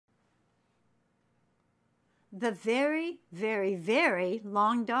The Very, Very, Very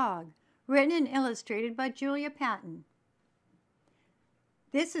Long Dog, written and illustrated by Julia Patton.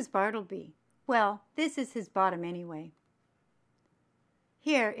 This is Bartleby. Well, this is his bottom anyway.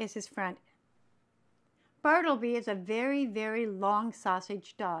 Here is his front. Bartleby is a very, very long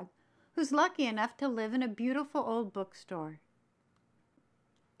sausage dog who's lucky enough to live in a beautiful old bookstore.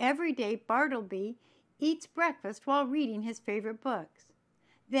 Every day, Bartleby eats breakfast while reading his favorite books.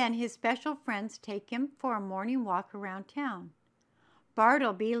 Then his special friends take him for a morning walk around town.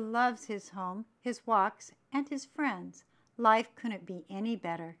 Bartleby loves his home, his walks, and his friends. Life couldn't be any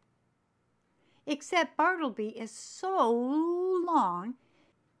better. Except Bartleby is so long,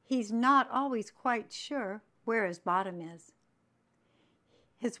 he's not always quite sure where his bottom is.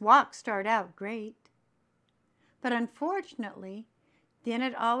 His walks start out great, but unfortunately,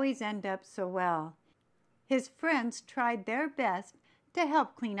 didn't always end up so well. His friends tried their best to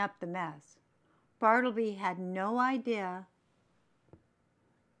help clean up the mess. Bartleby had no idea.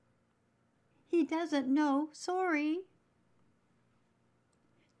 He doesn't know, sorry.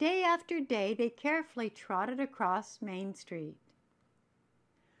 Day after day, they carefully trotted across Main Street.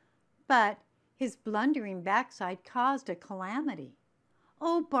 But his blundering backside caused a calamity.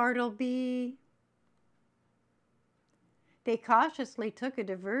 Oh, Bartleby! They cautiously took a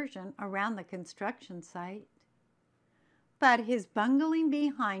diversion around the construction site. But his bungling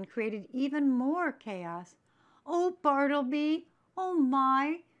behind created even more chaos. Oh, Bartleby! Oh,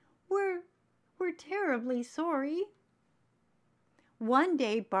 my! We're terribly sorry. One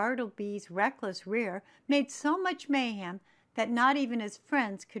day, Bartleby's reckless rear made so much mayhem that not even his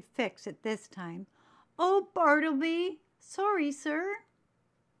friends could fix it this time. Oh, Bartleby! Sorry, sir.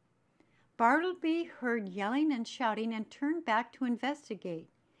 Bartleby heard yelling and shouting and turned back to investigate.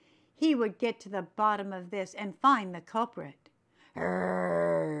 He would get to the bottom of this and find the culprit.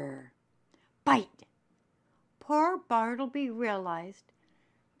 Urgh! Bite! Poor Bartleby realized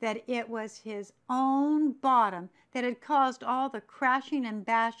that it was his own bottom that had caused all the crashing and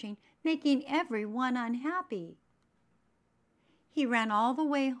bashing, making everyone unhappy. He ran all the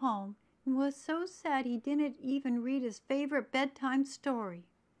way home and was so sad he didn't even read his favorite bedtime story.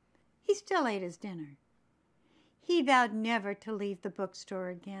 He still ate his dinner. He vowed never to leave the bookstore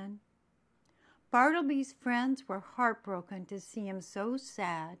again. Bartleby's friends were heartbroken to see him so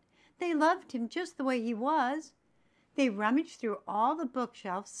sad. They loved him just the way he was. They rummaged through all the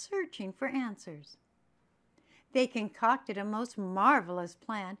bookshelves searching for answers. They concocted a most marvelous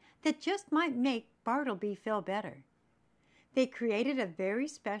plan that just might make Bartleby feel better. They created a very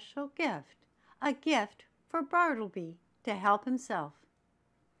special gift, a gift for Bartleby to help himself.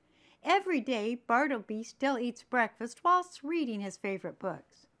 Every day, Bartleby still eats breakfast whilst reading his favorite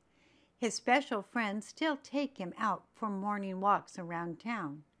books. His special friends still take him out for morning walks around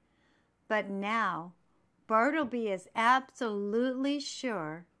town. But now, Bartleby is absolutely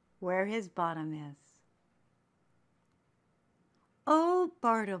sure where his bottom is. Oh,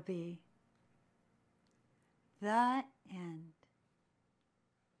 Bartleby. The end.